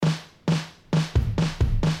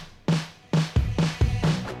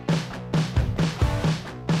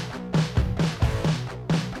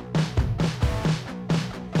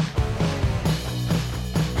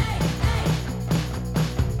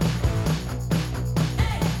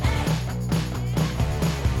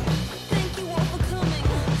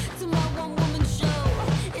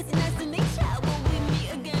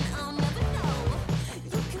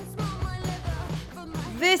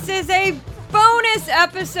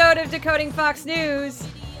episode of Decoding Fox News,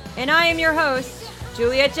 and I am your host,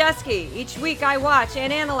 Juliet Jeske. Each week I watch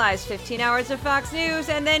and analyze 15 hours of Fox News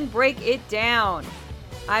and then break it down.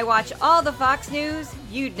 I watch all the Fox News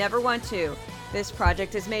you'd never want to. This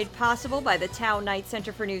project is made possible by the Tao Knight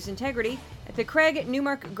Center for News Integrity at the Craig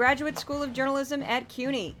Newmark Graduate School of Journalism at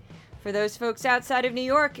CUNY. For those folks outside of New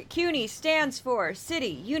York, CUNY stands for City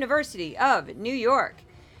University of New York.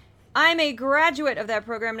 I'm a graduate of that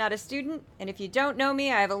program, not a student, and if you don't know me,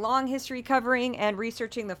 I have a long history covering and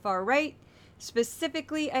researching the far right,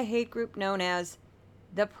 specifically a hate group known as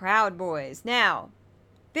the Proud Boys. Now,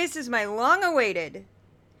 this is my long-awaited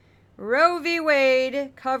Roe v.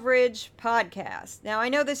 Wade coverage podcast. Now, I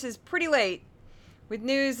know this is pretty late. With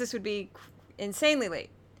news, this would be insanely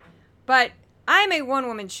late. But I'm a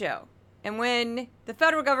one-woman show. And when the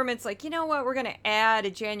federal government's like, you know what, we're going to add a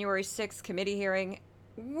January 6th committee hearing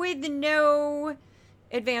with no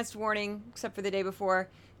advanced warning, except for the day before,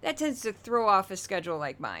 that tends to throw off a schedule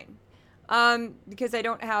like mine. Because I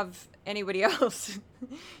don't have anybody else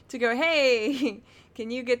to go, hey,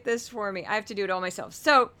 can you get this for me? I have to do it all myself.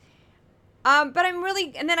 So, but I'm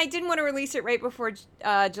really, and then I didn't want to release it right before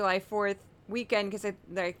July 4th weekend because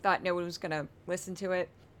I thought no one was going to listen to it.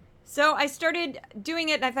 So I started doing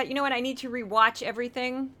it, and I thought, you know what, I need to rewatch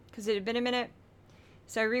everything, because it had been a minute.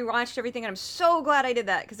 So I rewatched everything, and I'm so glad I did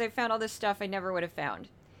that, because I found all this stuff I never would have found.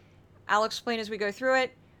 I'll explain as we go through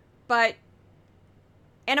it, and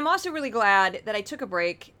I'm also really glad that I took a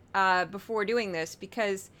break before doing this,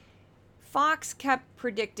 because Fox kept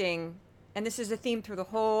predicting, and this is a theme through the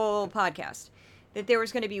whole podcast, that there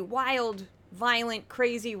was going to be wild, violent,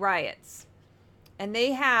 crazy riots. And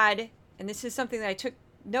they had, and this is something that I took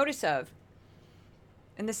notice of,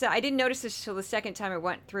 and this I didn't notice this till the second time I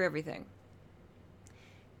went through everything.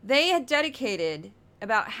 They had dedicated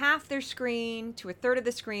about half their screen to a third of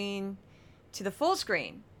the screen to the full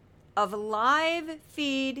screen of live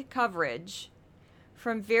feed coverage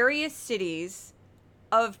from various cities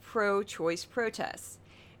of pro-choice protests.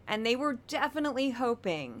 And they were definitely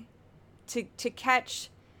hoping to catch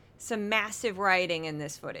some massive rioting in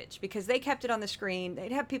this footage, because they kept it on the screen.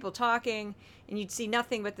 They'd have people talking, and you'd see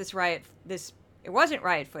nothing but this riot. It wasn't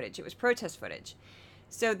riot footage; it was protest footage.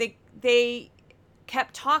 So they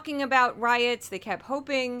kept talking about riots. They kept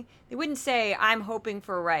hoping. They wouldn't say, "I'm hoping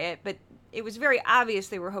for a riot," but it was very obvious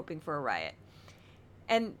they were hoping for a riot.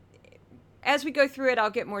 And as we go through it,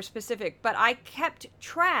 I'll get more specific. But I kept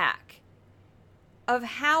track of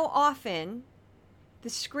how often the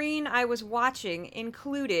screen I was watching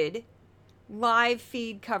included live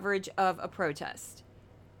feed coverage of a protest.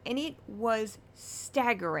 And it was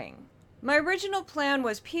staggering. My original plan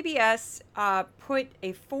was PBS put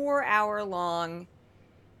a 4-hour-long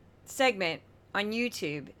segment on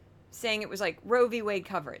YouTube saying it was like Roe v. Wade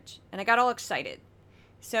coverage. And I got all excited.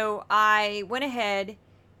 So I went ahead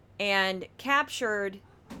and captured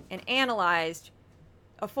and analyzed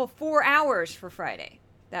a full 4 hours for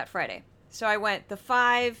that Friday. So I went the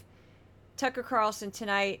 5, Tucker Carlson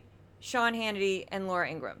Tonight, Sean Hannity, and Laura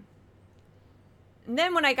Ingraham. And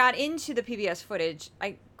then when I got into the PBS footage,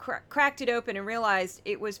 I cracked it open and realized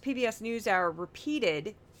it was PBS NewsHour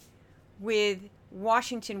repeated with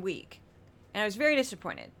Washington Week. And I was very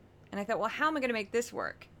disappointed. And I thought, well, how am I going to make this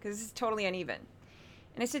work? Because this is totally uneven.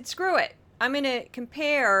 And I said, screw it. I'm going to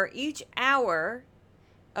compare each hour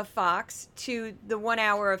of Fox to the 1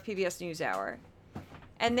 hour of PBS NewsHour.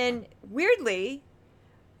 And then, weirdly,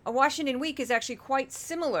 a Washington Week is actually quite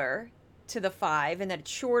similar to the 5 in that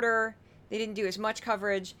it's shorter, they didn't do as much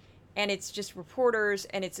coverage, and it's just reporters,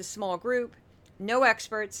 and it's a small group, no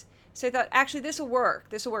experts. So I thought, actually, this will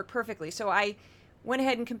work. This will work perfectly. So I went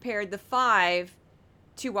ahead and compared the 5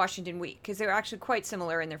 to Washington Week, because they're actually quite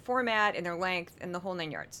similar in their format, and their length, and the whole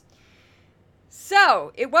 9 yards.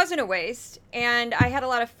 So it wasn't a waste, and I had a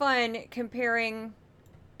lot of fun comparing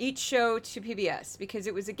each show to PBS, because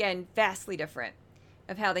it was, again, vastly different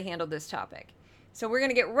of how they handled this topic. So we're going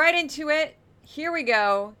to get right into it. Here we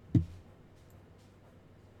go.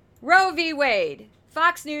 Roe v. Wade.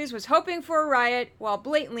 Fox News was hoping for a riot while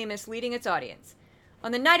blatantly misleading its audience.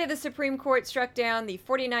 On the night of the Supreme Court struck down the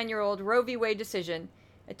 49-year-old Roe v. Wade decision,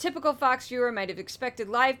 a typical Fox viewer might have expected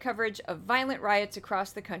live coverage of violent riots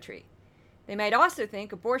across the country. They might also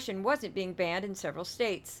think abortion wasn't being banned in several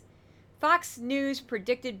states. Fox News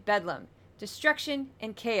predicted bedlam, destruction,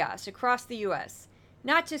 and chaos across the U.S.,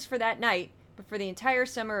 not just for that night, but for the entire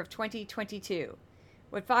summer of 2022.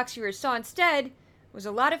 What Fox viewers saw instead was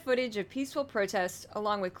a lot of footage of peaceful protests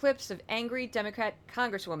along with clips of angry Democrat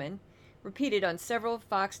congresswomen repeated on several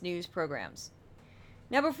Fox News programs.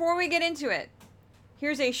 Now, before we get into it,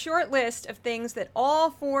 here's a short list of things that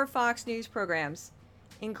all 4 Fox News programs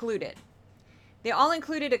included. They all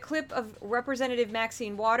included a clip of Representative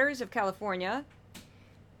Maxine Waters of California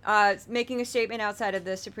making a statement outside of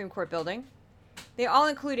the Supreme Court building. They all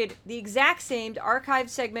included the exact same archived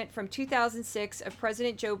segment from 2006 of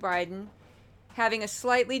President Joe Biden having a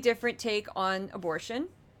slightly different take on abortion.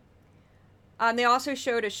 They also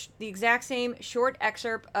showed the exact same short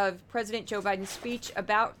excerpt of President Joe Biden's speech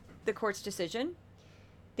about the court's decision.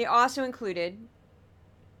 They also included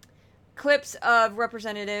clips of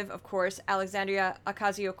Representative, of course, Alexandria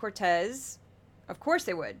Ocasio-Cortez. Of course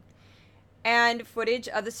they would. And footage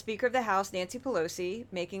of the Speaker of the House, Nancy Pelosi,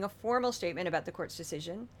 making a formal statement about the court's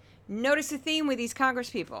decision. Notice the theme with these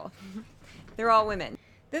congresspeople. They're all women.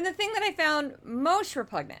 Then the thing that I found most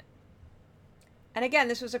repugnant, and again,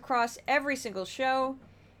 this was across every single show,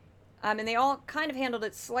 and they all kind of handled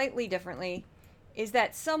it slightly differently, is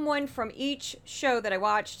that someone from each show that I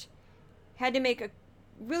watched had to make a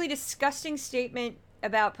really disgusting statement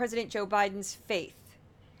about President Joe Biden's faith,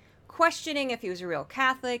 questioning if he was a real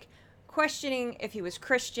Catholic, questioning if he was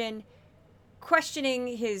Christian, questioning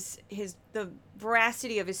the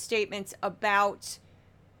veracity of his statements about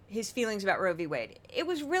his feelings about Roe v. Wade. It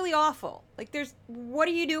was really awful. Like, what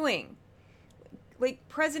are you doing? Like,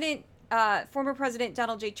 former President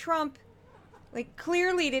Donald J. Trump, like,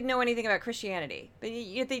 clearly didn't know anything about Christianity, but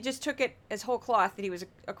yet they just took it as whole cloth that he was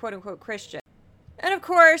a quote-unquote Christian. And of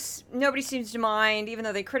course, nobody seems to mind, even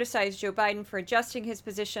though they criticized Joe Biden for adjusting his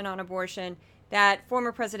position on abortion, that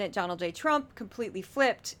former President Donald J. Trump completely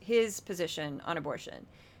flipped his position on abortion.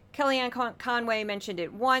 Kellyanne Conway mentioned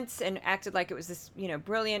it once and acted like it was this,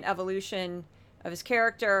 brilliant evolution of his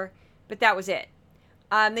character, but that was it.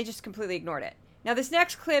 They just completely ignored it. Now, this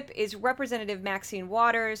next clip is Representative Maxine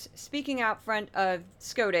Waters speaking out front of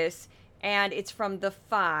SCOTUS, and it's from The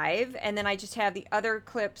Five, and then I just have the other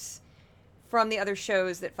clips from the other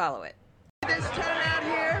shows that follow it. This turnout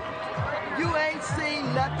here, you ain't seen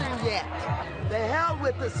nothing yet. The hell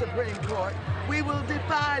with the Supreme Court. We will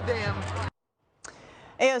defy them.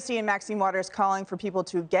 AOC and Maxine Waters calling for people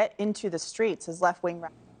to get into the streets as left-wing.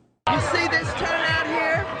 You see this turnout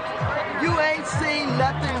here? You ain't seen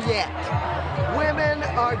nothing yet. Women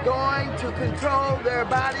are going to control their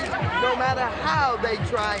bodies no matter how they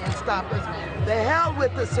try and stop us. The hell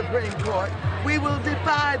with the Supreme Court. We will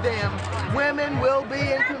defy them. Women will be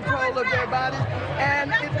in control of their bodies.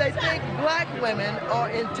 And if they think black women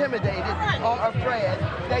are intimidated or afraid,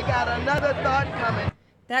 they got another thought coming.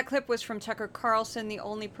 That clip was from Tucker Carlson, the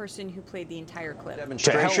only person who played the entire clip.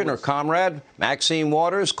 Demonstration or comrade, Maxine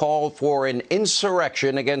Waters called for an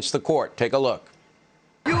insurrection against the court. Take a look.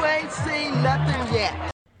 You ain't seen nothing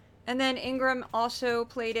yet. And then Ingram also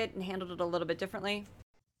played it and handled it a little bit differently.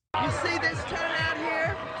 You see this turnout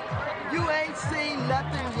here? You ain't seen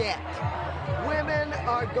nothing yet. Women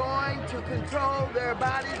are going to control their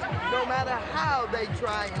bodies no matter how they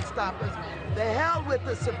try and stop us. The hell with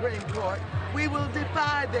the Supreme Court. We will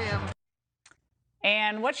defy them.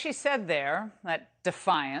 And what she said there, that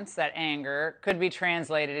defiance, that anger, could be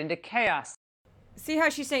translated into chaos. See how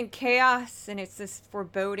she's saying chaos, and it's this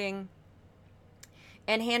foreboding.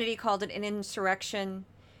 And Hannity called it an insurrection.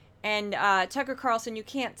 And Tucker Carlson, you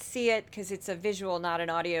can't see it because it's a visual, not an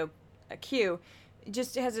audio cue. It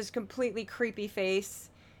just has this completely creepy face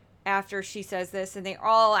after she says this, and they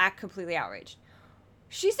all act completely outraged.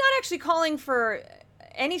 She's not actually calling for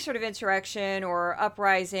any sort of insurrection or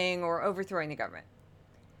uprising or overthrowing the government.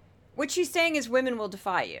 What she's saying is women will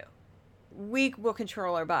defy you. We will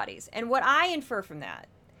control our bodies. And what I infer from that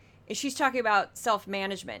is she's talking about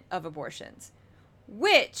self-management of abortions,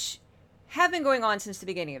 which have been going on since the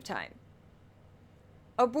beginning of time.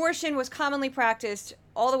 Abortion was commonly practiced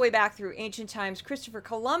all the way back through ancient times. Christopher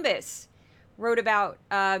Columbus wrote about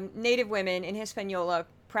native women in Hispaniola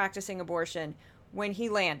practicing abortion when he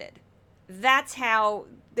landed. That's how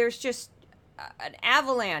there's just an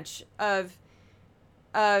avalanche of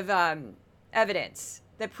evidence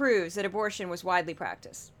that proves that abortion was widely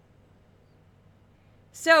practiced.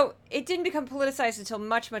 So it didn't become politicized until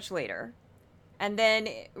much, much later, and then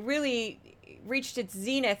it really reached its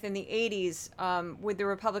zenith in the 80s with the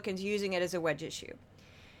Republicans using it as a wedge issue.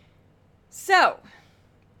 So,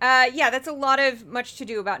 that's a lot of much to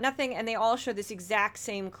do about nothing, and they all showed this exact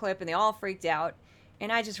same clip, and they all freaked out,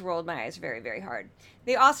 and I just rolled my eyes very, very hard.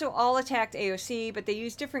 They also all attacked AOC, but they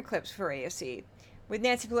used different clips for AOC. With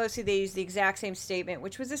Nancy Pelosi, they used the exact same statement,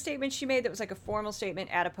 which was a statement she made that was like a formal statement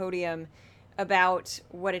at a podium about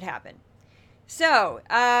what had happened. So,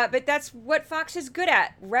 but that's what Fox is good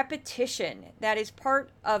at, repetition. That is part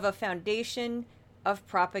of a foundation of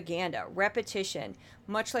propaganda, repetition.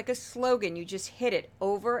 Much like a slogan, you just hit it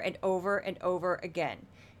over and over and over again.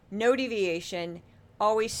 No deviation,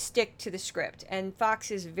 always stick to the script, and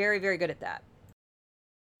Fox is very, very good at that.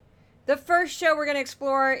 The first show we're going to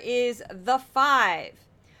explore is The Five,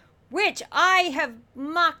 which I have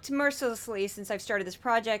mocked mercilessly since I've started this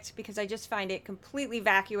project because I just find it completely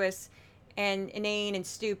vacuous and inane and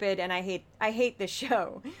stupid, and I hate this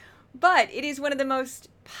show. But it is one of the most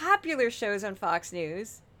popular shows on Fox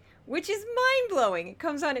News, which is mind-blowing. It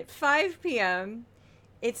comes on at 5 p.m.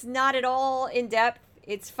 It's not at all in-depth.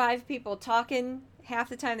 It's 5 people talking. Half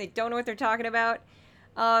the time they don't know what they're talking about.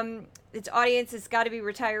 Its audience has got to be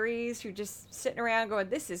retirees who are just sitting around going,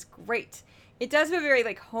 this is great. It does have a very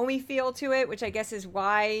like homey feel to it, which I guess is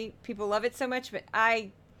why people love it so much, but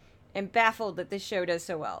I am baffled that this show does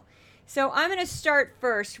so well. So I'm going to start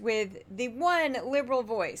first with the one liberal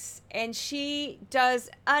voice, and she does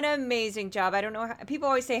an amazing job. I don't know, people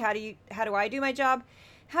always say, how do I do my job?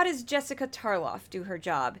 How does Jessica Tarloff do her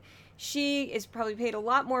job? She is probably paid a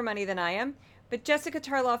lot more money than I am, but Jessica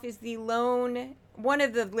Tarloff is the one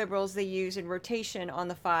of the liberals they use in rotation on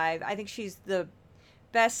The Five. I think she's the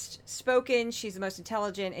best spoken, she's the most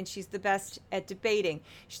intelligent, and she's the best at debating.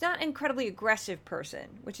 She's not an incredibly aggressive person,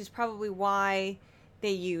 which is probably why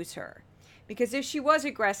they use her. Because if she was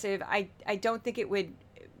aggressive, I don't think it would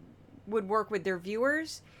work with their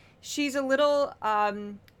viewers. She's a little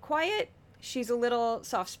quiet, she's a little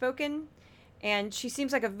soft-spoken, and she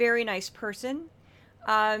seems like a very nice person.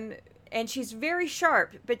 And she's very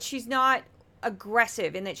sharp, but she's not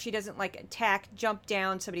aggressive in that she doesn't like jump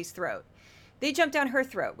down somebody's throat. They jump down her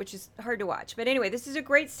throat, which is hard to watch. But anyway, this is a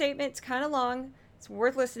great statement. It's kind of long. It's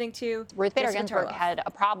worth listening to. Ruth Bader Ginsburg had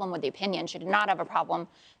a problem with the opinion. She did not have a problem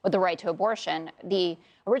with the right to abortion. The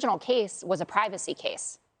original case was a privacy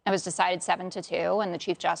case. It was decided 7-2, and the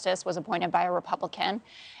Chief Justice was appointed by a Republican.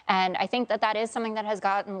 And I think that is something that has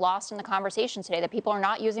gotten lost in the conversation today, that people are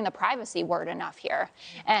not using the privacy word enough here.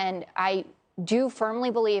 And I do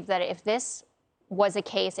firmly believe that if this was a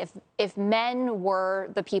case, if men were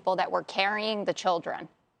the people that were carrying the children,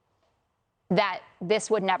 that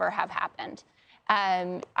this would never have happened.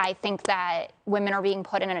 I think that women are being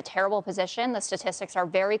put in a terrible position. The statistics are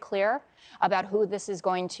very clear about who this is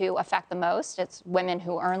going to affect the most. It's women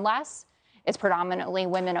who earn less. It's predominantly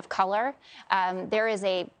women of color. There is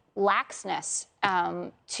a laxness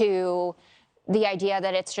to the idea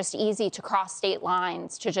that it's just easy to cross state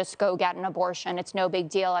lines to just go get an abortion. It's no big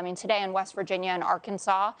deal. I mean, today in West Virginia and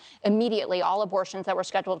Arkansas, immediately all abortions that were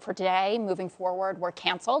scheduled for today moving forward were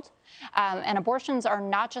canceled. And abortions are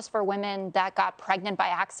not just for women that got pregnant by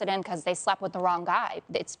accident because they slept with the wrong guy.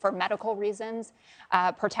 It's for medical reasons,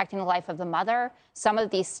 protecting the life of the mother. Some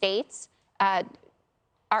of these states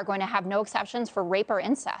are going to have no exceptions for rape or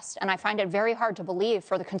incest. And I find it very hard to believe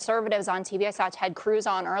for the conservatives on TV. I saw Ted Cruz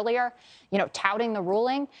on earlier, touting the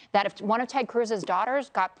ruling that if one of Ted Cruz's daughters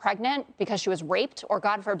got pregnant because she was raped, or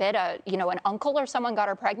God forbid, an uncle or someone got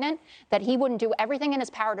her pregnant, that he wouldn't do everything in his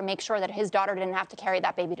power to make sure that his daughter didn't have to carry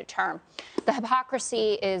that baby to term. The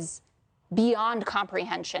hypocrisy is beyond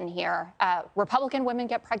comprehension here. Republican women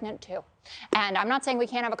get pregnant too. And I'm not saying we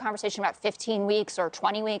can't have a conversation about 15 weeks or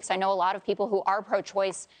 20 weeks. I know a lot of people who are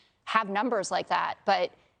pro-choice have numbers like that.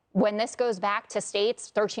 But when this goes back to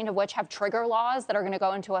states, 13 of which have trigger laws that are going to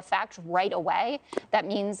go into effect right away, that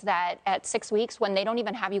means that at 6 weeks, when they don't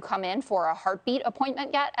even have you come in for a heartbeat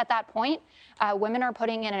appointment yet at that point, women are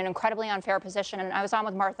putting in an incredibly unfair position. And I was on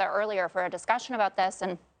with Martha earlier for a discussion about this,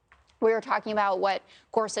 and we were talking about what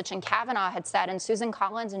Gorsuch and Kavanaugh had said, and Susan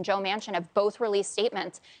Collins and Joe Manchin have both released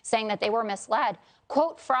statements saying that they were misled.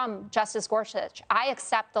 Quote from Justice Gorsuch, "I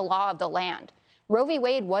accept the law of the land." Roe v.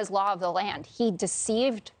 Wade was law of the land. He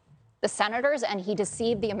deceived the senators and he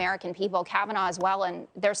deceived the American people, Kavanaugh as well. And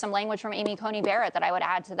there's some language from Amy Coney Barrett that I would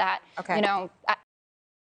add to that. Okay.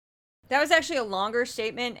 That was actually a longer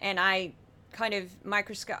statement, and I kind of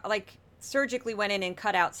surgically went in and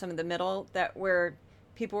cut out some of the middle where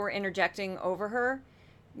people were interjecting over her,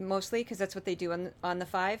 mostly because that's what they do on the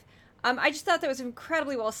Five. I just thought that was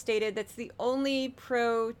incredibly well stated. That's the only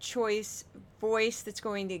pro-choice voice that's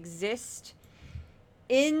going to exist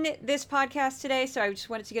in this podcast today, so I just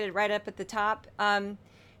wanted to get it right up at the top. Now,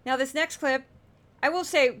 this next clip, I will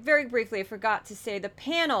say very briefly, I forgot to say the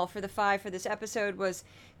panel for the Five for this episode was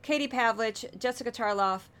Katie Pavlich, Jessica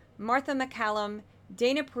Tarloff, Martha McCallum,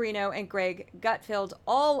 Dana Perino, and Greg Gutfeld,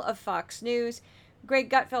 all of Fox News.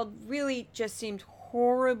 Greg Gutfeld really just seemed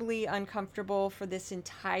horribly uncomfortable for this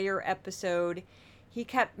entire episode. He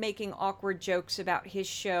kept making awkward jokes about his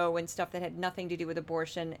show and stuff that had nothing to do with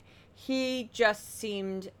abortion. He just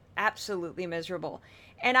seemed absolutely miserable.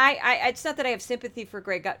 And it's not that I have sympathy for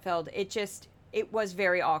Greg Gutfeld. It was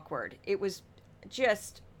very awkward. It was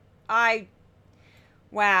just,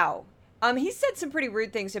 wow. He said some pretty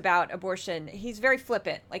rude things about abortion. He's very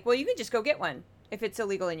flippant. Like, well, you can just go get one if it's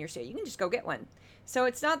illegal in your state. You can just go get one. So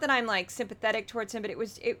it's not that I'm like sympathetic towards him, but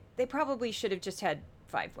they probably should have just had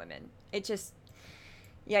 5 women. It just,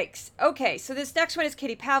 yikes. Okay, so this next one is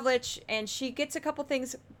Katie Pavlich, and she gets a couple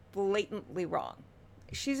things blatantly wrong.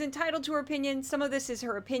 She's entitled to her opinion. Some of this is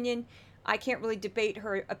her opinion. I can't really debate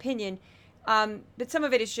her opinion, but some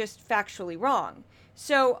of it is just factually wrong.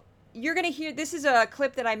 So you're going to hear, this is a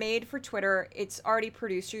clip that I made for Twitter. It's already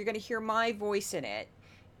produced, so you're going to hear my voice in it,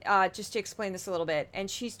 just to explain this a little bit. And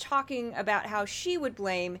she's talking about how she would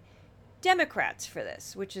blame Democrats for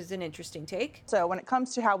this, which is an interesting take. So when it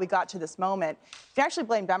comes to how we got to this moment, you can actually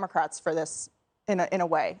blame Democrats for this in a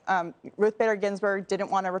way. Ruth Bader Ginsburg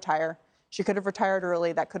didn't want to retire. She could have retired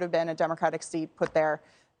early. That could have been a Democratic seat put there.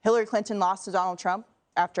 Hillary Clinton lost to Donald Trump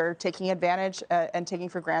after taking advantage and taking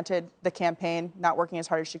for granted the campaign, not working as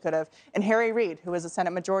hard as she could have. And Harry Reid, who was a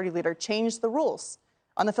Senate Majority Leader, changed the rules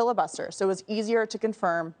on the filibuster, so it was easier to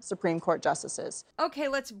confirm Supreme Court justices. Okay,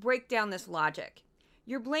 let's break down this logic.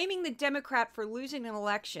 You're blaming the Democrat for losing an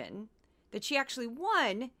election that she actually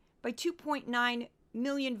won by 2.9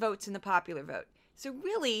 million votes in the popular vote. So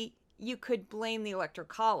really, you could blame the Electoral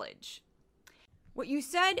College. What you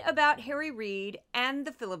said about Harry Reid and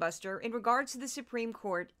the filibuster in regards to the Supreme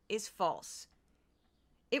Court is false.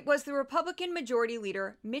 It was the Republican Majority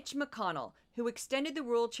Leader, Mitch McConnell, who extended the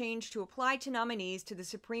rule change to apply to nominees to the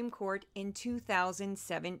Supreme Court in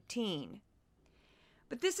 2017.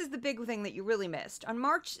 But this is the big thing that you really missed. On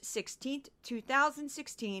March 16,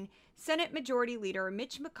 2016, Senate Majority Leader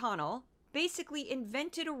Mitch McConnell basically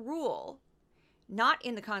invented a rule not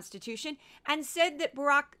in the Constitution, and said that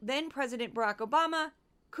then President Barack Obama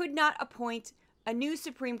could not appoint a new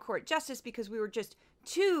Supreme Court justice because we were just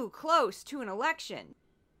too close to an election.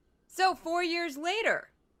 So 4 years later,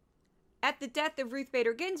 at the death of Ruth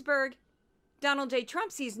Bader Ginsburg, Donald J.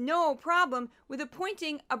 Trump sees no problem with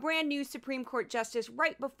appointing a brand new Supreme Court justice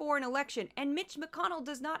right before an election, and Mitch McConnell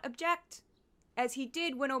does not object, as he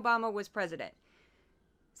did when Obama was president.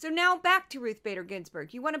 So now back to Ruth Bader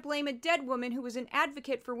Ginsburg. You want to blame a dead woman who was an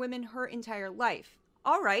advocate for women her entire life.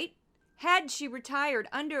 All right. Had she retired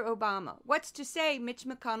under Obama, what's to say Mitch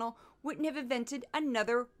McConnell wouldn't have invented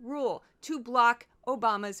another rule to block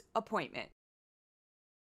Obama's appointment?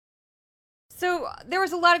 So there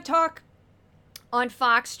was a lot of talk on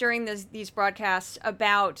Fox during these broadcasts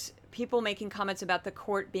about people making comments about the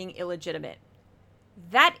court being illegitimate.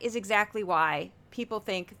 That is exactly why people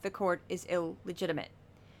think the court is illegitimate.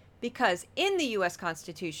 Because in the U.S.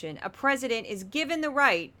 Constitution, a president is given the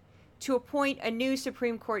right to appoint a new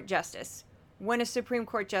Supreme Court justice when a Supreme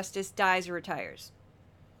Court justice dies or retires.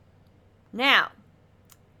 Now,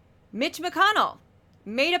 Mitch McConnell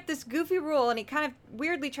made up this goofy rule, and he kind of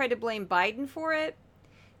weirdly tried to blame Biden for it,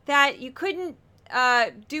 that you couldn't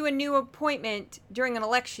do a new appointment during an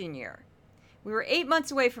election year. We were 8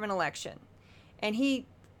 months away from an election, and he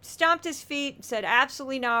stomped his feet, said,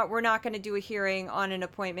 absolutely not, we're not going to do a hearing on an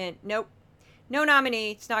appointment. Nope. No nominee.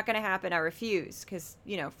 It's not going to happen. I refuse. Because,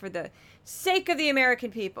 for the sake of the American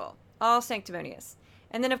people. All sanctimonious.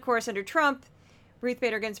 And then, of course, under Trump, Ruth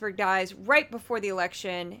Bader Ginsburg dies right before the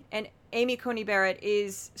election. And Amy Coney Barrett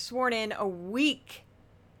is sworn in a week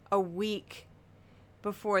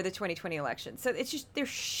before the 2020 election. So it's just, they're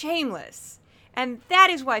shameless. And that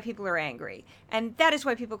is why people are angry. And that is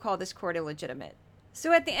why people call this court illegitimate.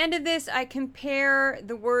 So at the end of this, I compare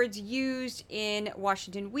the words used in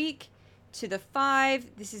Washington Week to the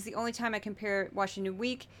 5. This is the only time I compare Washington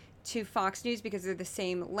Week to Fox News because they're the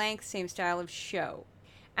same length, same style of show.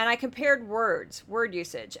 And I compared word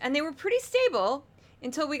usage. And they were pretty stable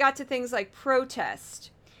until we got to things like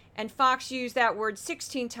protest. And Fox used that word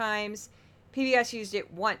 16 times. PBS used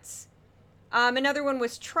it once. Another one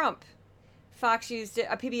was Trump.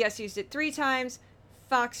 PBS used it 3 times.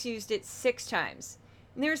 Fox used it 6 times.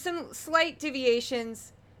 And there are some slight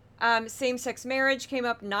deviations. Same-sex marriage came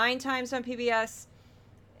up 9 times on PBS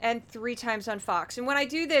and 3 times on Fox. And when I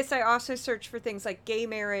do this, I also search for things like gay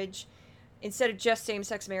marriage instead of just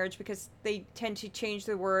same-sex marriage because they tend to change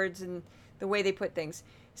the words and the way they put things.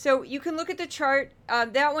 So you can look at the chart.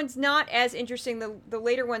 That one's not as interesting. The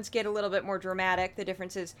later ones get a little bit more dramatic, the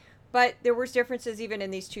differences. But there were differences even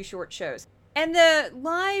in these 2 short shows. And the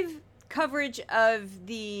live coverage of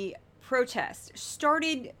the protest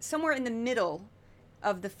started somewhere in the middle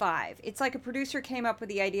of the 5. It's like a producer came up with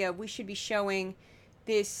the idea we should be showing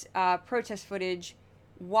this protest footage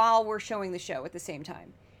while we're showing the show at the same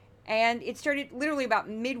time. And it started literally about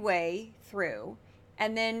midway through.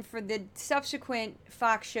 And then for the subsequent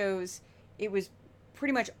Fox shows, it was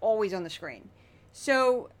pretty much always on the screen.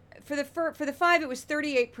 So for the 5, it was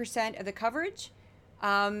 38% of the coverage.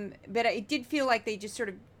 But it did feel like they just sort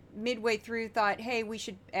of midway through thought, hey, we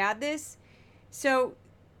should add this. So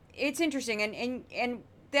it's interesting. And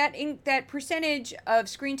that percentage of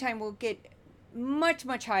screen time will get much,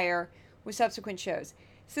 much higher with subsequent shows.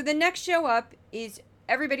 So the next show up is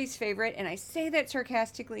everybody's favorite, and I say that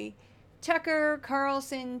sarcastically, Tucker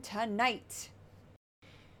Carlson Tonight.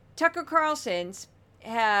 Tucker Carlson's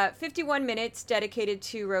 51 minutes dedicated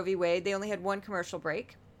to Roe v. Wade. They only had one commercial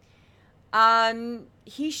break.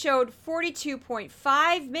 He showed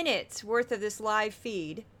 42.5 minutes worth of this live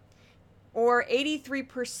feed, or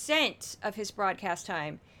 83% of his broadcast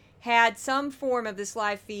time had some form of this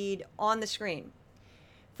live feed on the screen.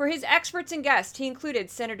 For his experts and guests, he included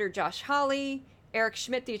Senator Josh Hawley, Eric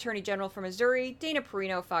Schmidt, the Attorney General from Missouri, Dana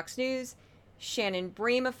Perino of Fox News, Shannon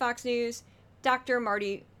Bream of Fox News, Dr.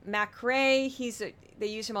 Marty McRae. They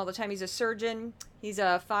use him all the time. He's a surgeon. He's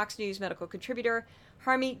a Fox News medical contributor.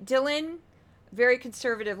 Harmeet Dillon, very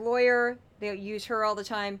conservative lawyer. They use her all the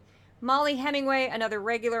time. Molly Hemingway, another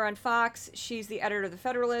regular on Fox. She's the editor of The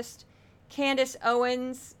Federalist. Candace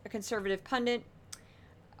Owens, a conservative pundit,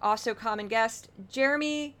 also common guest.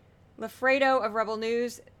 Jeremy Lafredo of Rebel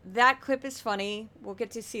News. That clip is funny. We'll get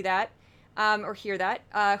to see that or hear that.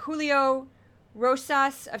 Julio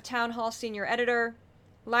Rosas of Town Hall senior editor.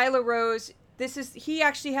 Lila Rose. He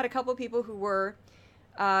actually had a couple people who were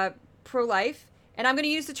pro-life. And I'm going to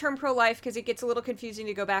use the term pro-life because it gets a little confusing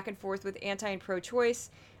to go back and forth with anti and pro-choice.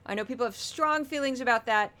 I know people have strong feelings about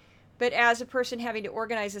that. But as a person having to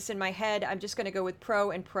organize this in my head, I'm just going to go with pro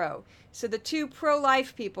and pro. So the two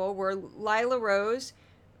pro-life people were Lila Rose,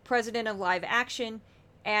 president of Live Action,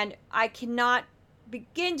 and I cannot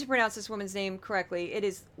begin to pronounce this woman's name correctly. It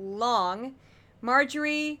is long.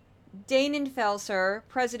 Marjorie Dainenfelser,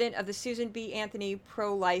 president of the Susan B. Anthony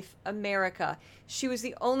Pro-Life America. She was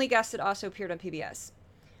the only guest that also appeared on PBS.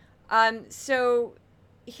 So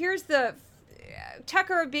here's the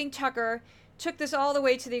Tucker being Tucker. Took this all the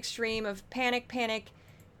way to the extreme of panic,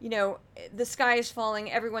 the sky is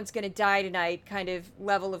falling, everyone's going to die tonight kind of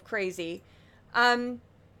level of crazy. And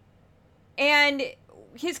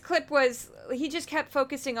his clip was, he just kept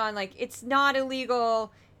focusing on, like, it's not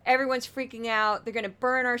illegal, everyone's freaking out, they're going to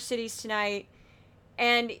burn our cities tonight.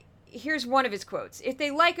 And here's one of his quotes. If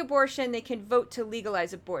they like abortion, they can vote to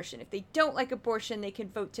legalize abortion. If they don't like abortion, they can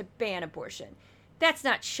vote to ban abortion. That's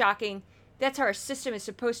not shocking. That's how our system is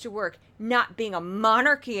supposed to work, not being a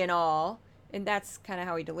monarchy and all. And that's kind of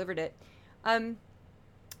how he delivered it.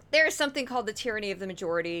 There is something called the tyranny of the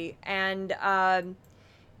majority. And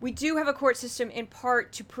we do have a court system in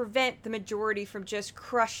part to prevent the majority from just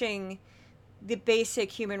crushing the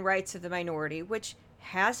basic human rights of the minority, which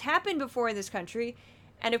has happened before in this country.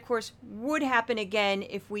 And of course, would happen again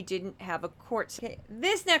if we didn't have a court. Okay,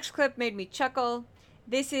 this next clip made me chuckle.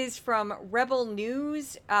 This is from Rebel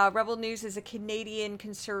News. Rebel News is a Canadian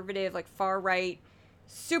conservative, like far-right,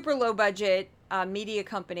 super low-budget media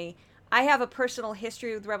company. I have a personal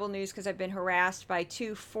history with Rebel News because I've been harassed by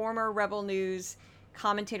two former Rebel News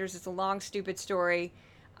commentators. It's a long, stupid story.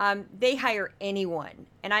 They hire anyone,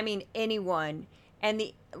 and I mean anyone. And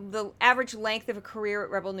the average length of a career at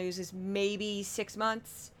Rebel News is maybe 6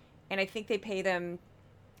 months, and I think they pay them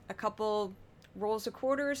a couple rolls of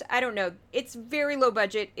quarters. I don't know. It's very low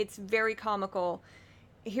budget. It's very comical.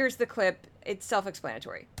 Here's the clip. It's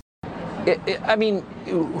self-explanatory.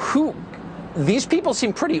 These people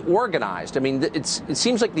seem pretty organized. I mean, it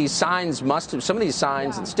seems like these signs must have, some of these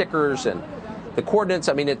signs and stickers and the coordinates,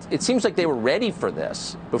 I mean, it seems like they were ready for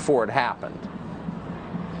this before it happened.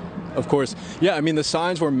 Of course. Yeah, I mean, the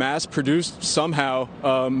signs were mass-produced somehow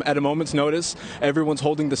at a moment's notice. Everyone's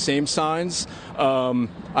holding the same signs.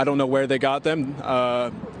 I don't know where they got them.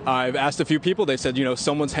 I've asked a few people. They said,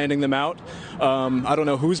 someone's handing them out. I don't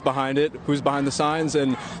know who's behind it, who's behind the signs.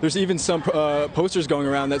 And there's even some posters going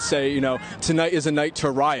around that say, tonight is a night to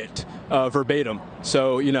riot, verbatim.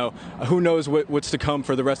 So, who knows what's to come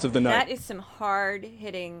for the rest of the night. That is some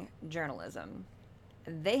hard-hitting journalism.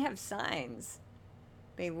 They have signs.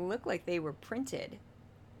 They look like they were printed.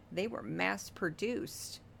 They were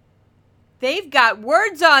mass-produced. They've got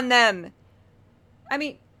words on them. I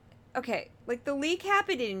mean, okay, like the leak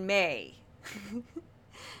happened in May.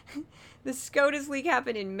 The SCOTUS leak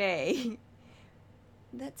happened in May.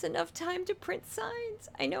 That's enough time to print signs?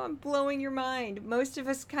 I know I'm blowing your mind. Most of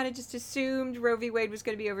us kind of just assumed Roe v. Wade was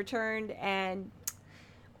going to be overturned, and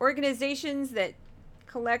organizations that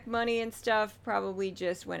collect money and stuff probably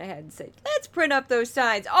just went ahead and said, let's print up those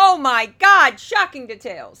signs. Oh my God, shocking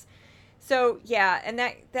details. So yeah, and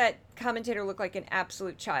that commentator looked like an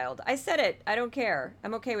absolute child. I said it. I don't care.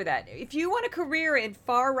 I'm okay with that. If you want a career in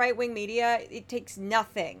far right-wing media, it takes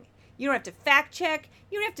nothing. You don't have to fact check.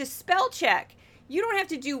 You don't have to spell check. You don't have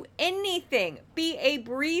to do anything. Be a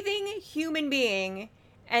breathing human being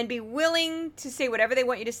and be willing to say whatever they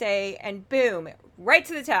want you to say, and boom, right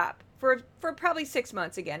to the top for probably 6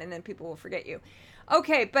 months again, and then people will forget you.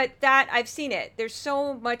 Okay, but that, I've seen it. There's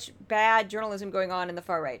so much bad journalism going on in the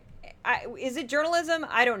far right. Is it journalism?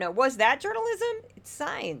 I don't know. Was that journalism? It's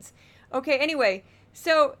science. Okay, anyway,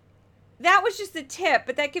 so that was just the tip,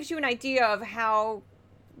 but that gives you an idea of how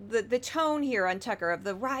the tone here on Tucker, of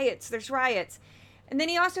the riots. There's riots. And then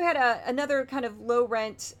he also had another kind of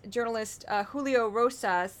low-rent journalist, Julio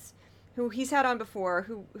Rosas, who he's had on before,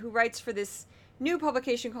 who writes for this new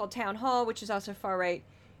publication called Town Hall, which is also far right.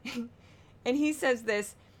 And he says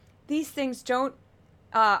this: these things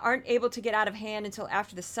aren't able to get out of hand until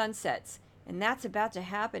after the sun sets, and that's about to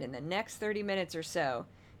happen in the next 30 minutes or so.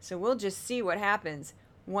 So we'll just see what happens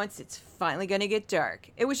once it's finally going to get dark.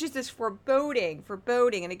 It was just this foreboding.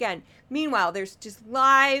 And again, meanwhile, there's just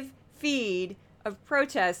live feed of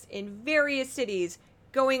protests in various cities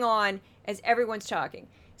going on as everyone's talking.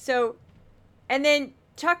 So, and then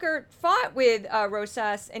Tucker fought with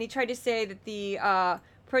Rosas, and he tried to say that the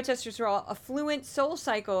protesters were all a fluent Soul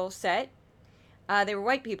Cycle set. They were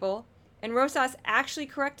white people. And Rosas actually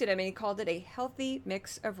corrected him, and he called it a healthy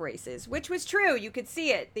mix of races, which was true. You could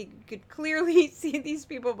see it. They could clearly see these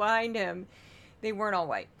people behind him. They weren't all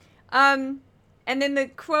white. And then the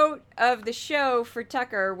quote of the show for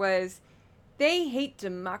Tucker was, "They hate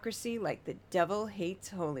democracy like the devil hates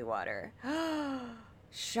holy water."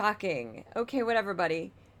 Shocking. Okay, whatever,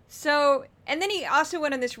 buddy. So, and then he also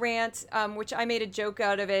went on this rant, which I made a joke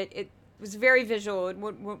out of it. It was very visual. It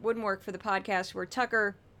wouldn't work for the podcast, where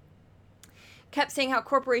Tucker kept saying how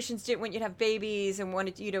corporations didn't want you to have babies and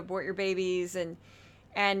wanted you to abort your babies, and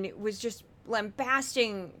was just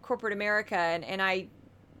lambasting corporate America. And I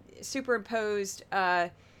superimposed a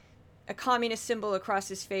communist symbol across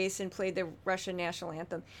his face and played the Russian national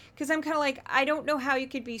anthem. Because I'm kind of like, I don't know how you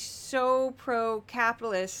could be so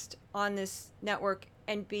pro-capitalist on this network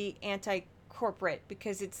and be anti-corporate,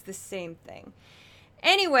 because it's the same thing.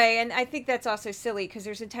 Anyway, and I think that's also silly, because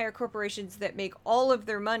there's entire corporations that make all of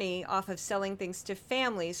their money off of selling things to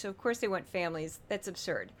families. So, of course, they want families. That's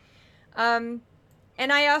absurd. And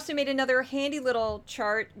I also made another handy little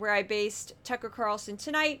chart where I based Tucker Carlson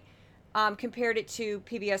Tonight, compared it to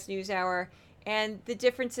PBS NewsHour. And the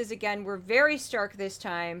differences, again, were very stark this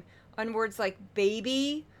time on words like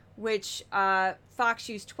baby, which Fox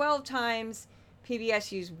used 12 times,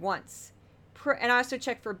 PBS used once. And I also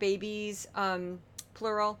checked for babies,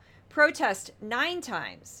 plural. Protest 9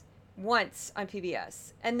 times, once on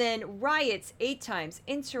PBS. And then riots 8 times.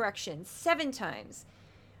 Insurrection 7 times.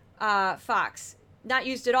 Fox, not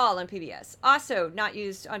used at all on PBS. Also not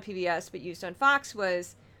used on PBS, but used on Fox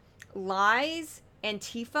was lies,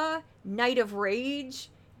 Antifa, Night of Rage.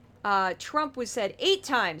 Trump was said 8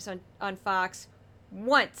 times on Fox,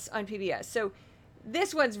 once on PBS. So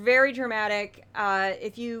this one's very dramatic.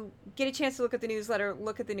 If you get a chance to look at the newsletter,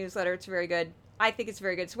 look at the newsletter. It's very good. I think it's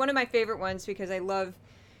very good. It's one of my favorite ones because I love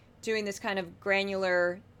doing this kind of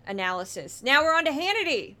granular analysis. Now we're on to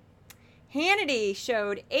Hannity. Hannity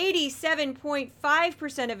showed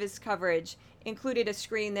 87.5% of his coverage included a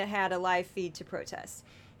screen that had a live feed to protests.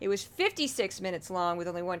 It was 56 minutes long with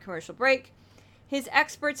only one commercial break. His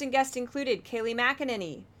experts and guests included Kayleigh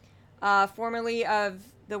McEnany, formerly of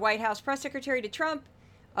the White House press secretary to Trump,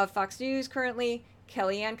 of Fox News currently,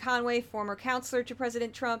 Kellyanne Conway, former counselor to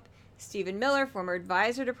President Trump, Stephen Miller, former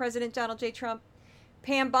advisor to President Donald J. Trump,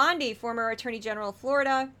 Pam Bondi, former Attorney General of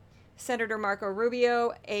Florida, Senator Marco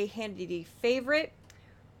Rubio, a Hannity favorite,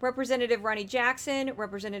 Representative Ronnie Jackson,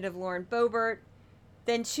 Representative Lauren Boebert,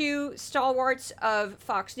 then 2 stalwarts of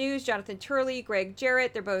Fox News, Jonathan Turley, Greg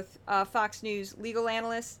Jarrett. They're both Fox News legal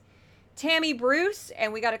analysts. Tammy Bruce,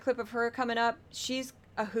 and we got a clip of her coming up. She's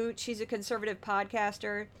a hoot. She's a conservative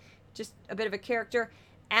podcaster, just a bit of a character.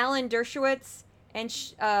 Alan Dershowitz, and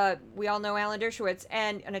we all know Alan Dershowitz,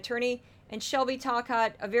 and an attorney. And Shelby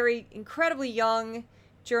Talcott, a very incredibly young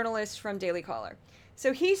journalist from Daily Caller.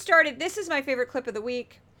 So he started, this is my favorite clip of the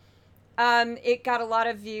week. It got a lot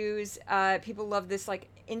of views. People love this like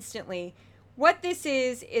instantly. What this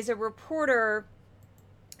is a reporter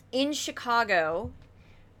in Chicago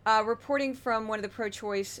reporting from one of the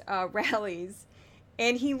pro-choice rallies.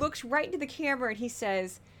 And he looks right into the camera and he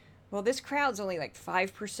says, well, this crowd's only like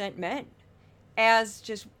 5% men. As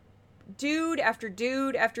just dude after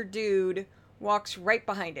dude after dude walks right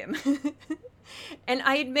behind him. And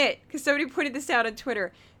I admit, because somebody pointed this out on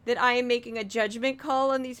Twitter, that I am making a judgment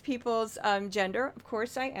call on these people's gender. Of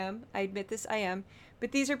course I am. I admit this, I am.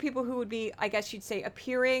 But these are people who would be, I guess you'd say,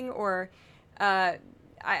 appearing, or I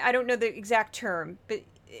don't know the exact term, but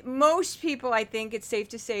most people, I think it's safe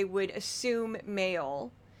to say, would assume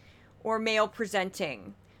male or male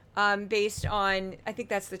presenting based on, I think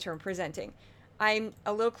that's the term, presenting. I'm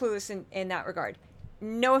a little clueless in that regard.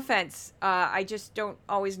 No offense. I just don't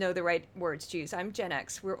always know the right words to use. I'm Gen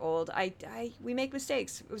X. We're old. We make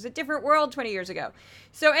mistakes. It was a different world 20 years ago.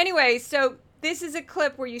 So anyway, so this is a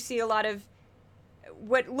clip where you see a lot of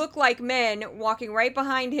what look like men walking right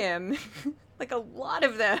behind him, like a lot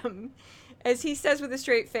of them, as he says with a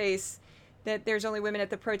straight face that there's only women at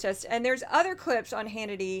the protest. And there's other clips on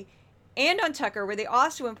Hannity and on Tucker where they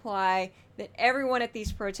also imply that everyone at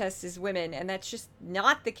these protests is women, and that's just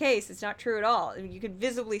not the case. It's not true at all. You could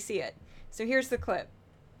visibly see it. So here's the clip.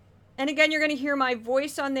 And again, you're going to hear my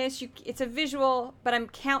voice on this. It's a visual, but I'm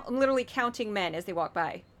literally counting men as they walk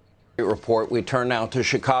by. Report. We turn now to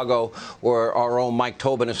Chicago, where our own Mike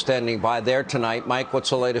Tobin is standing by there tonight. Mike, what's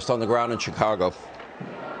the latest on the ground in Chicago?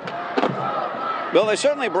 Well, they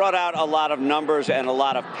certainly brought out a lot of numbers and a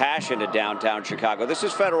lot of passion to downtown Chicago. This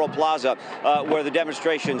is Federal Plaza, where the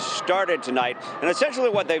demonstration started tonight. And essentially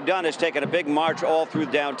what they've done is taken a big march all through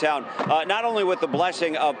downtown, not only with the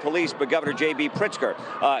blessing of police, but Governor J.B. Pritzker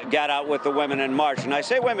got out with the women in march. And I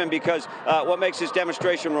say women because what makes this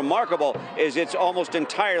demonstration remarkable is it's almost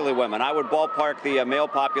entirely women. I would ballpark the male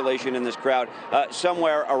population in this crowd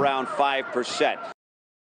somewhere around 5%.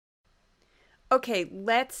 Okay,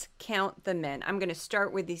 let's count the men. I'm going to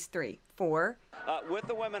start with these three. 4, with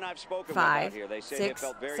the women I've spoken 5, about here, they say 6, they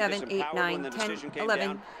felt very 7, 8, disempowered 9, when the 10, decision came 11,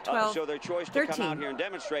 down. 12, So their choice 13, to come out here and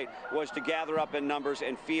demonstrate was to gather up in numbers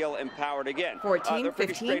and feel empowered again. 14, they're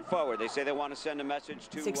pretty 15, straightforward. They say they want to send a message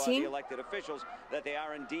to 16, the elected officials that they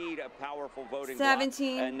are indeed a powerful voting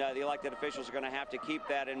 17, bloc, and the elected officials are going to have to keep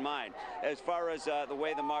that in mind. As far as the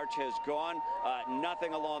way the march has gone,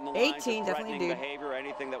 nothing along the lines 18, of definitely threatening behavior or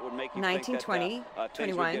anything that would make you 19, think that 20, things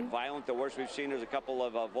 21. would get violent. The worst we've seen is a couple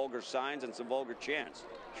of vulgar signs and some vulgar chants.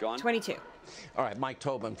 Sean? 22. All right, Mike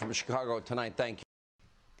Tobin from Chicago tonight. Thank you.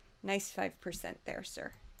 Nice 5% there,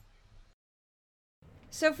 sir.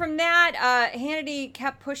 So from that, Hannity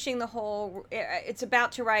kept pushing the whole, it's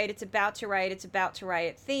about to riot, it's about to riot, it's about to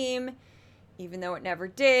riot theme, even though it never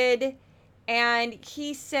did. And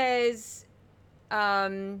he says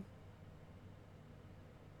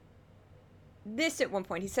this at one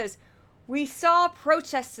point. He says, "We saw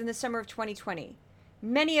protests in the summer of 2020.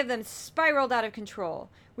 Many of them spiraled out of control.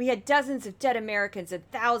 We had dozens of dead Americans and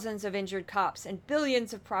thousands of injured cops and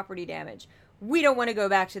billions of property damage. We don't want to go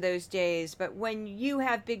back to those days, but when you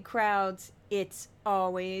have big crowds, it's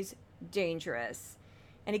always dangerous."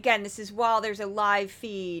 And again, this is while there's a live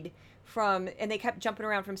feed from, and they kept jumping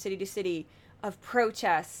around from city to city, of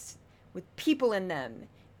protests with people in them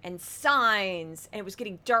and signs, and it was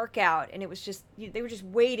getting dark out, and it was just, they were just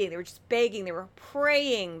waiting, they were just begging, they were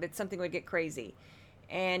praying that something would get crazy.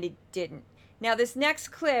 And it didn't. Now, this next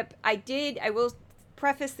clip, I will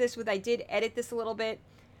preface this with, I did edit this a little bit.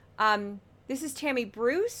 This is Tammy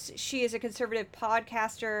Bruce. She is a conservative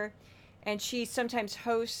podcaster, and she sometimes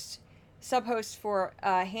sub-hosts for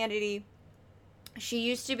Hannity. She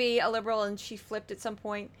used to be a liberal, and she flipped at some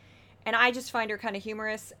point, and I just find her kind of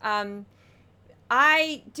humorous.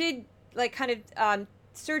 I did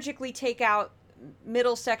surgically take out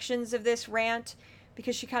middle sections of this rant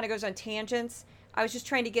because she kind of goes on tangents. I was just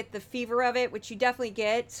trying to get the fever of it, which you definitely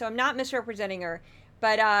get. So I'm not misrepresenting her,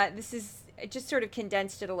 but this is just sort of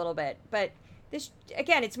condensed it a little bit. But this,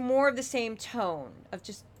 again, it's more of the same tone of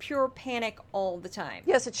just pure panic all the time.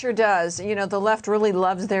 Yes, it sure does. You know, the left really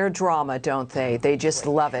loves their drama, don't they? They just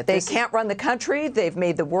love it. They can't run the country. They've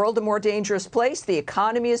made the world a more dangerous place. The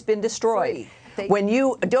economy has been destroyed. When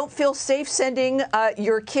you don't feel safe sending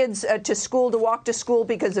your kids to school, to walk to school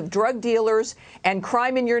because of drug dealers and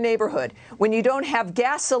crime in your neighborhood, when you don't have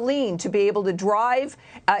gasoline to be able to drive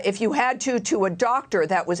if you had to a doctor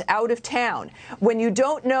that was out of town, when you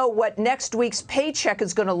don't know what next week's paycheck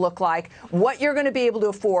is going to look like, what you're going to be able to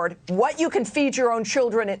afford, what you can feed your own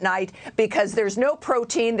children at night, because there's no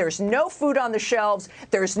protein, there's no food on the shelves,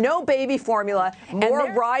 there's no baby formula, more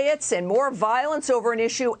riots and more violence over an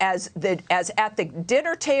issue as at the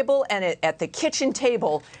dinner table and at the kitchen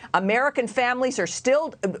table, American families are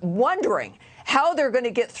still wondering how they're going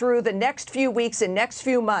to get through the next few weeks and next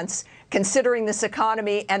few months, considering this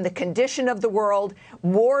economy and the condition of the world,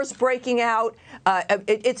 wars breaking out.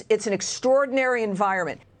 It's an extraordinary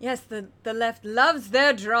environment. Yes, the left loves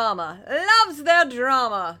their drama, loves their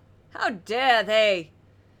drama. How dare they?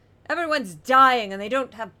 Everyone's dying and they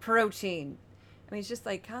don't have protein. I mean, it's just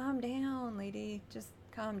like, calm down, lady. Just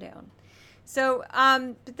calm down. So,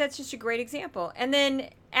 but that's just a great example. And then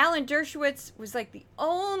Alan Dershowitz was like the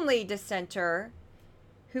only dissenter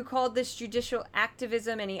who called this judicial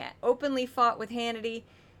activism, and he openly fought with Hannity.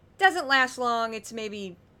 Doesn't last long. It's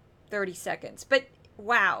maybe 30 seconds. But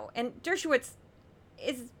wow. And Dershowitz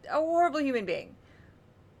is a horrible human being.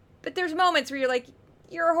 But there's moments where you're like,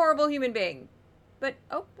 you're a horrible human being. But,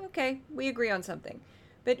 oh, okay, we agree on something.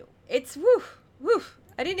 But it's, woo.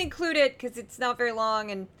 I didn't include it because it's not very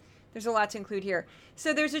long and there's a lot to include here.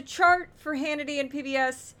 So there's a chart for Hannity and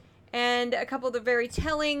PBS, and a couple of the very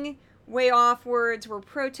telling way off words were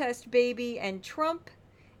protest, baby, and Trump,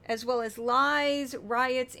 as well as lies,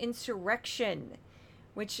 riots, insurrection,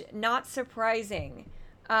 which not surprising.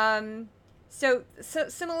 So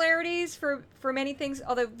similarities for many things,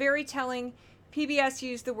 although very telling. PBS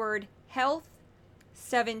used the word health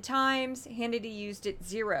 7 times. Hannity used it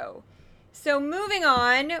 0. So moving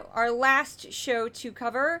on, our last show to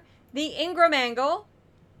cover, the Ingram angle.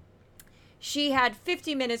 She had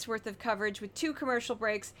 50 minutes worth of coverage with 2 commercial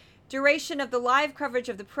breaks. Duration of the live coverage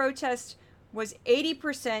of the protest was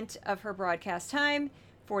 80% of her broadcast time,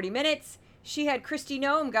 40 minutes. She had Kristi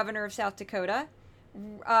Noem, governor of South Dakota,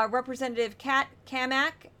 Representative Kat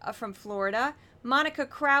Cammack from Monica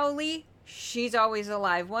Crowley, she's always a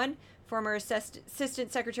live one, former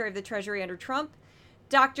Assistant Secretary of the Treasury under Trump,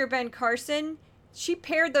 Dr. Ben Carson. She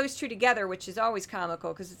paired those two together, which is always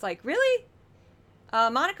comical because it's like, really?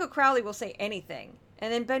 Monica Crowley will say anything.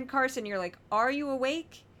 And then Ben Carson, you're like, are you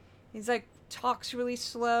awake? He's like, talks really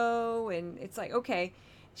slow. And it's like, okay.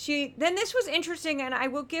 Then this was interesting, and I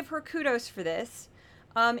will give her kudos for this.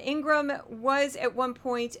 Ingram was at one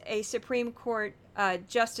point a Supreme Court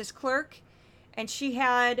Justice Clerk, and she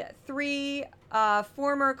had 3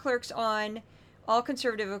 former clerks on, all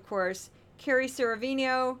conservative, of course, Carrie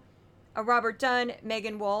Ciravino, Robert Dunn,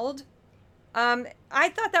 Megan Wald. I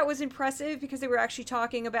thought that was impressive because they were actually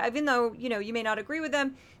talking about, even though, you may not agree with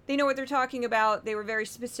them, they know what they're talking about. They were very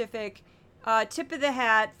specific. Tip of the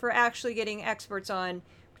hat for actually getting experts on,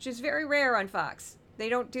 which is very rare on Fox. They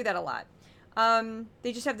don't do that a lot.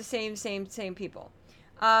 They just have the same people.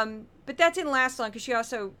 But that didn't last long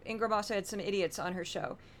because Ingram also had some idiots on her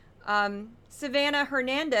show. Savannah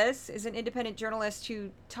Hernandez is an independent journalist who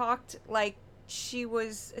talked like she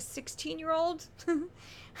was a 16-year-old.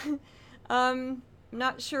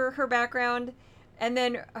 Not sure her background. And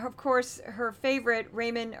then, of course, her favorite,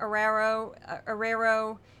 Raymond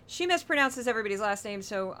Arrero. She mispronounces everybody's last name,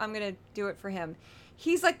 so I'm going to do it for him.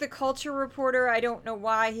 He's like the culture reporter. I don't know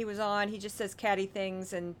why he was on. He just says catty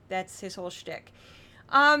things, and that's his whole shtick.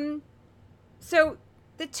 So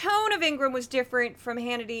the tone of Ingram was different from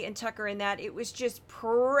Hannity and Tucker in that it was just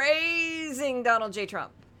praising Donald J.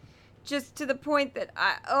 Trump. Just to the point that,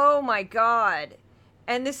 oh my God.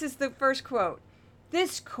 And this is the first quote.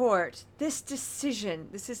 This court, this decision,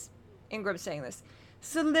 this is Ingram saying this,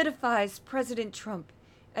 solidifies President Trump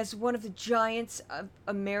as one of the giants of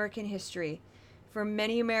American history. For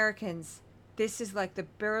many Americans, this is like the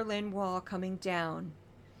Berlin Wall coming down.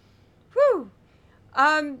 Whew.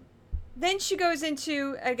 Then she goes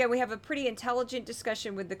into, again, we have a pretty intelligent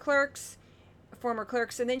discussion with the clerks, former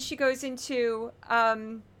clerks, and then she goes into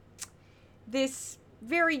this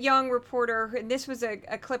very young reporter, and this was a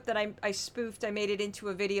clip that I spoofed. I made it into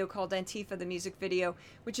a video called Antifa, the music video,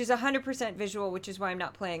 which is 100% visual, which is why I'm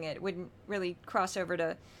not playing it. It wouldn't really cross over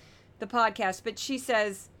to the podcast. But she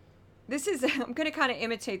says, I'm going to kind of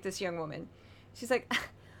imitate this young woman. She's like,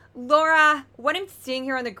 Laura, what I'm seeing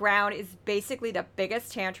here on the ground is basically the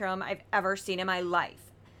biggest tantrum I've ever seen in my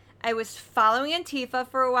life. I was following Antifa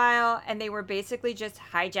for a while, and they were basically just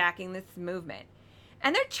hijacking this movement.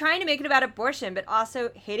 And they're trying to make it about abortion, but also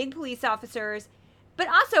hating police officers, but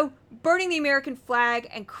also burning the American flag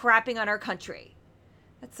and crapping on our country.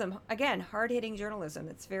 That's some, again, hard-hitting journalism.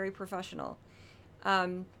 It's very professional.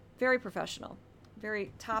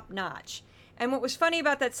 Very top-notch. And what was funny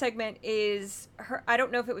about that segment is, I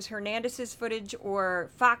don't know if it was Hernandez's footage or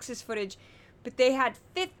Fox's footage, but they had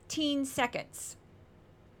 15 seconds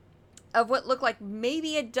of what looked like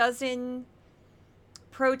maybe a dozen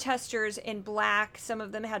protesters in black. Some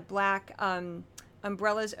of them had black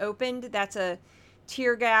umbrellas opened. That's a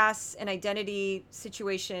tear gas and identity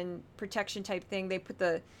situation protection type thing. They put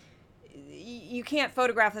you can't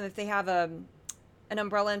photograph them if they have an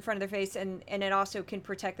umbrella in front of their face, and it also can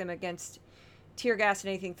protect them against tear gas and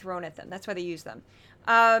anything thrown at them. That's why they use them.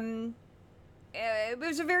 It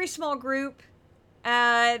was a very small group.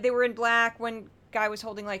 They were in black. One guy was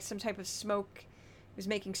holding like some type of smoke, was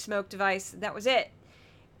making smoke device. That was it.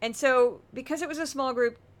 And so because it was a small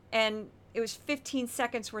group and it was 15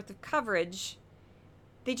 seconds worth of coverage,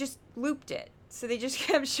 they just looped it. So they just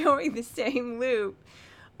kept showing the same loop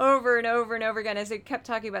over and over and over again as they kept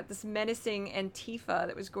talking about this menacing Antifa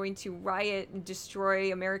that was going to riot and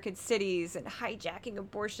destroy American cities and hijacking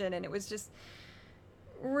abortion. And it was just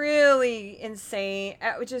really insane.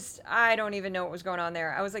 I don't even know what was going on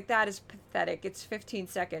there. I was like, that is pathetic. It's 15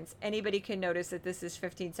 seconds. Anybody can notice that this is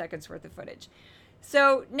 15 seconds worth of footage.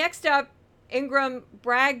 So next up, Ingram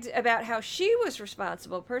bragged about how she was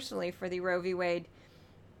responsible personally for the Roe v. Wade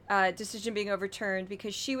decision being overturned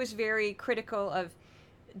because she was very critical of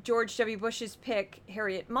George W. Bush's pick,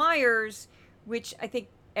 Harriet Miers, which I think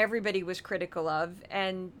everybody was critical of,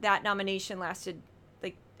 and that nomination lasted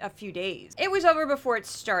like a few days. It was over before it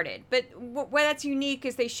started, but what that's unique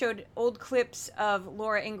is they showed old clips of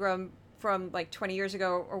Laura Ingraham from like 20 years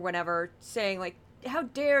ago or whatever saying like, how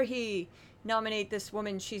dare he nominate this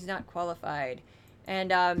woman, she's not qualified.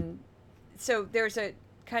 And so there's a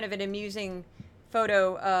kind of an amusing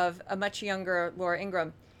photo of a much younger Laura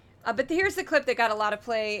Ingraham. But here's the clip that got a lot of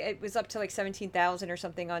play. It was up to like 17,000 or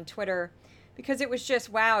something on Twitter because it was just,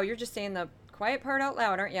 wow, you're just saying the quiet part out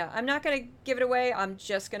loud, aren't you? I'm not going to give it away. I'm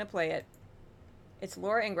just going to play it. It's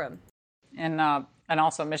Laura Ingraham. And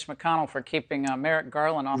also Mitch McConnell for keeping Merrick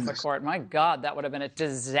Garland off the court. My God, that would have been a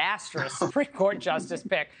disastrous Supreme Court justice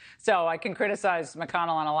pick. So I can criticize McConnell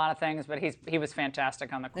on a lot of things, but he was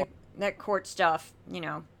fantastic on the court. That court stuff, you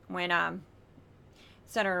know, when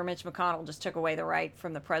Senator Mitch McConnell just took away the right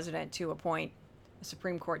from the president to appoint a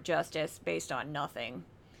Supreme Court justice based on nothing,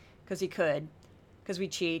 because he could, because we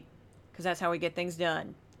cheat, because that's how we get things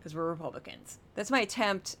done, because we're Republicans. That's my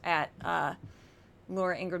attempt at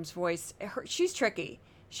Laura Ingraham's voice. She's tricky.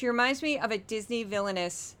 She reminds me of a Disney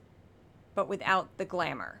villainess, but without the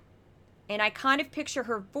glamour. And I kind of picture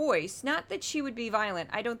her voice, not that she would be violent.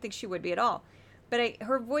 I don't think she would be at all. But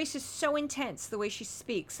her voice is so intense, the way she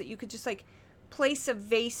speaks, that you could just like place a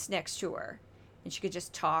vase next to her and she could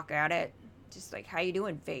just talk at it. Just like, how you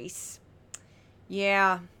doing, vase?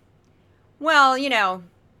 Yeah. Well, you know,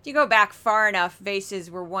 if you go back far enough, vases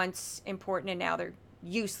were once important and now they're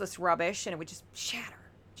useless rubbish, and it would just shatter,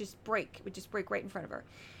 just break. It would just break right in front of her.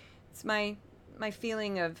 It's my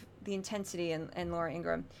feeling of the intensity in Laura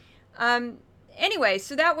Ingraham. Anyway,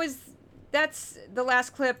 so that's the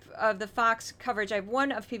last clip of the Fox coverage. I have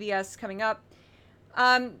one of PBS coming up.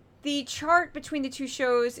 The chart between the two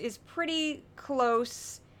shows is pretty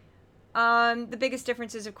close. The biggest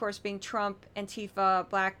difference is, of course, being Trump, Antifa,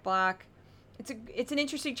 Black. It's an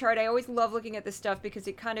interesting chart. I always love looking at this stuff because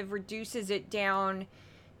it kind of reduces it down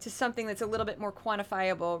to something that's a little bit more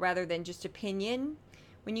quantifiable rather than just opinion.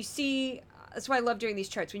 When you see, that's why I love doing these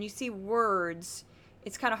charts. When you see words,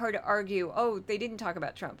 it's kind of hard to argue, oh, they didn't talk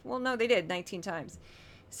about Trump. Well, no, they did 19 times.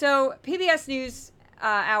 So PBS News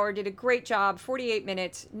Hour did a great job, 48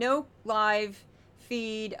 minutes, no live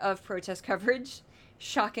feed of protest coverage,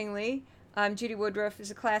 shockingly. Judy Woodruff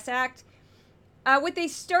is a class act. What they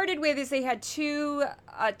started with is they had two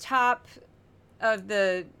top of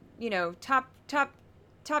the,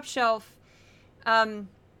 top shelf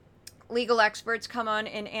legal experts come on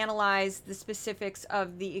and analyze the specifics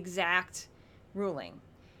of the exact ruling.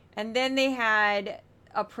 And then they had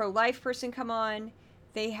a pro-life person come on.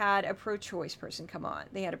 They had a pro-choice person come on.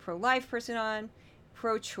 They had a pro-life person on,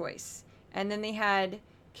 pro-choice. And then they had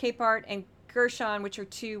Capehart and Gershon, which are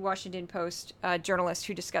two Washington Post journalists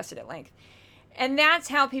who discussed it at length. And that's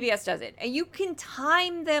how PBS does it. And you can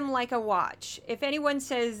time them like a watch. If anyone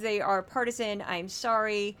says they are partisan, I'm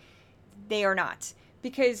sorry, they are not.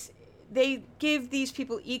 Because they give these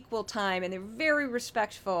people equal time and they're very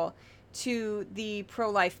respectful to the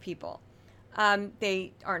pro-life people.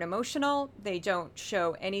 They aren't emotional. They don't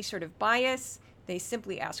show any sort of bias. They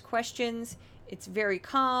simply ask questions. It's very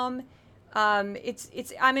calm. I'm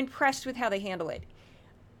impressed with how they handle it.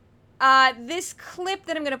 This clip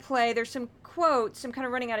that I'm going to play, there's some quotes. I'm kind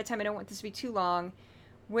of running out of time. I don't want this to be too long,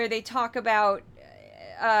 where they talk about,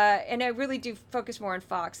 and I really do focus more on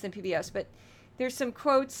Fox than PBS, but there's some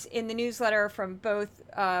quotes in the newsletter from both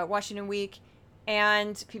Washington Week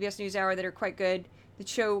and PBS NewsHour that are quite good, that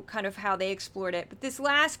show kind of how they explored it. But this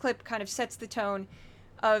last clip kind of sets the tone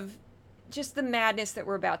of just the madness that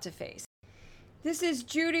we're about to face. This is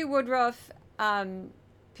Judy Woodruff, PBS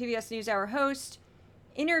NewsHour host,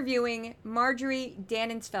 interviewing Marjorie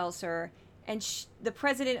Dannenfelser and the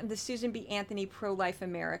president of the Susan B. Anthony Pro-Life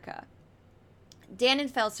America.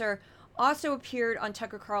 Dannenfelser also appeared on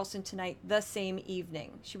Tucker Carlson tonight the same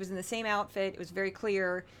evening. She was in the same outfit. It was very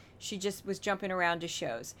clear. She just was jumping around to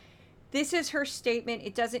shows. This is her statement.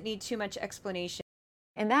 It doesn't need too much explanation.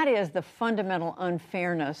 And that is the fundamental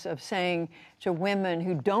unfairness of saying to women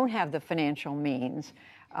who don't have the financial means,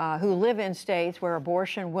 who live in states where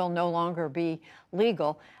abortion will no longer be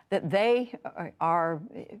legal, that they are,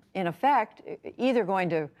 in effect, either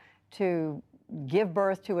going to give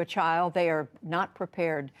birth to a child they are not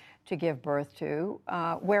prepared to give birth to,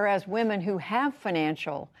 whereas women who have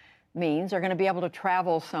financial means are going to be able to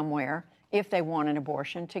travel somewhere if they want an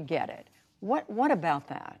abortion to get it. What about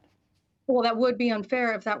that? Well, that would be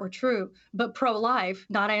unfair if that were true. But pro-life,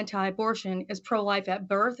 not anti-abortion, is pro-life at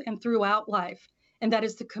birth and throughout life. And that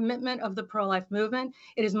is the commitment of the pro-life movement.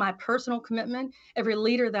 It is my personal commitment. Every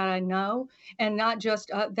leader that I know, and not just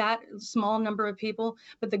that small number of people,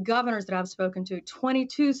 but the governors that I've spoken to,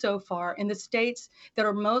 22 so far in the states that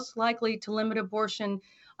are most likely to limit abortion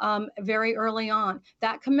very early on.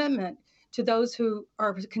 That commitment to those who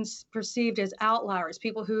are perceived as outliers,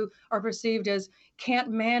 people who are perceived as can't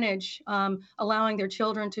manage allowing their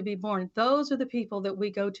children to be born. Those are the people that we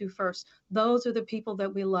go to first. Those are the people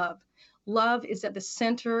that we love. Love is at the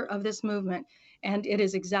center of this movement, and it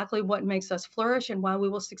is exactly what makes us flourish and why we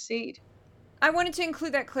will succeed. I wanted to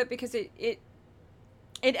include that clip because it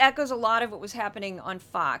echoes a lot of what was happening on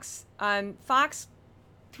Fox. Fox,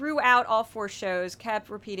 throughout all 4 shows, kept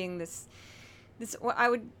repeating this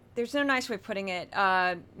there's no nice way of putting it,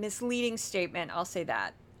 misleading statement, I'll say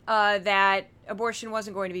that, that abortion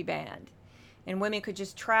wasn't going to be banned, and women could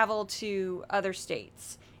just travel to other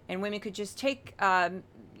states, and women could just take,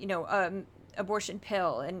 abortion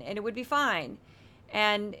pill, and it would be fine.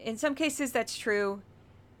 And in some cases, that's true.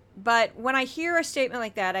 But when I hear a statement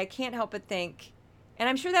like that, I can't help but think, and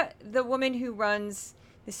I'm sure that the woman who runs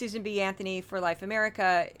the Susan B. Anthony for Life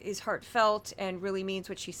America is heartfelt and really means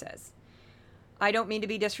what she says. I don't mean to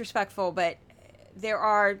be disrespectful, but there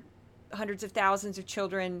are hundreds of thousands of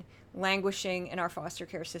children languishing in our foster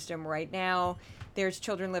care system right now. There's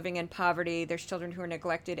children living in poverty. There's children who are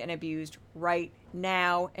neglected and abused right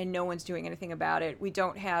now, and no one's doing anything about it. We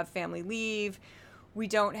don't have family leave. We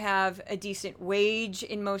don't have a decent wage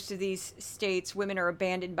in most of these states. Women are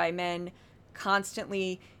abandoned by men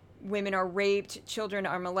constantly. Women are raped. Children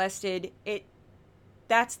are molested.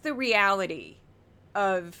 That's the reality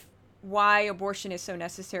of why abortion is so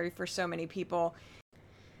necessary for so many people.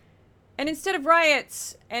 And instead of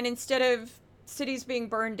riots and instead of cities being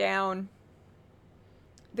burned down,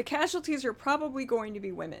 the casualties are probably going to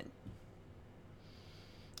be women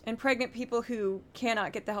and pregnant people who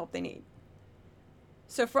cannot get the help they need.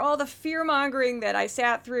 So for all the fear-mongering that I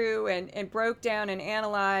sat through and broke down and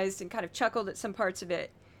analyzed and kind of chuckled at some parts of it,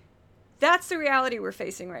 that's the reality we're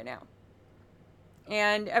facing right now.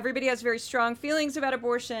 And everybody has very strong feelings about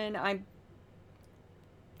abortion. I'm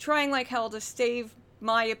trying like hell to save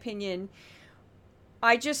my opinion.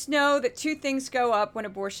 I just know that 2 things go up when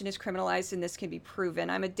abortion is criminalized, and this can be proven.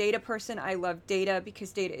 I'm a data person. I love data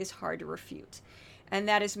because data is hard to refute. And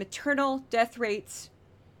that is maternal death rates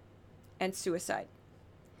and suicide.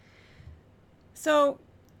 So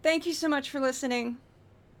thank you so much for listening.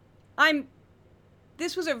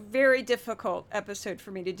 This was a very difficult episode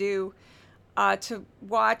for me to do. To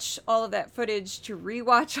watch all of that footage, to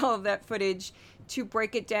rewatch all of that footage, to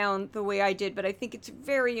break it down the way I did. But I think it's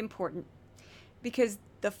very important because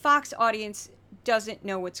the Fox audience doesn't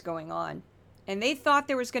know what's going on. And they thought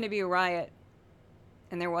there was going to be a riot,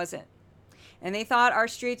 and there wasn't. And they thought our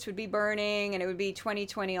streets would be burning and it would be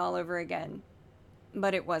 2020 all over again.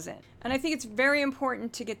 But it wasn't. And I think it's very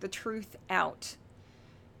important to get the truth out,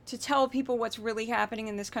 to tell people what's really happening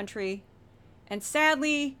in this country. And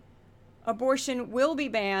sadly, abortion will be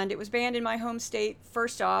banned. It was banned in my home state,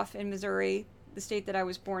 first off, in Missouri, the state that I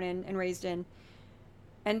was born in and raised in,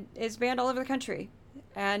 and it's banned all over the country.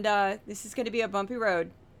 And this is going to be a bumpy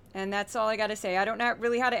road. And that's all I got to say. I don't know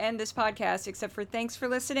really how to end this podcast except for thanks for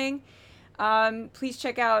listening. Please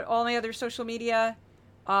check out all my other social media,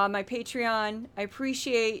 my Patreon. I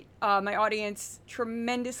appreciate my audience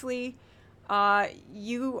tremendously.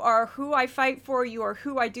 You are who I fight for. You are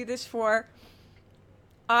who I do this for.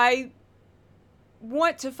 I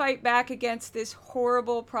want to fight back against this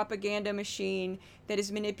horrible propaganda machine that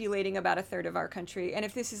is manipulating about 1/3 of our country. And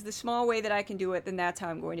if this is the small way that I can do it, then that's how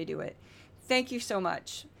I'm going to do it. Thank you so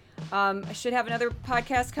much. I should have another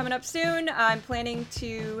podcast coming up soon. I'm planning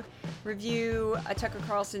to review Tucker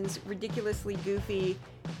Carlson's ridiculously goofy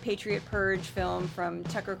Patriot Purge film from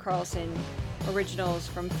Tucker Carlson Originals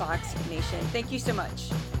from Fox Nation. Thank you so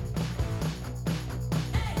much.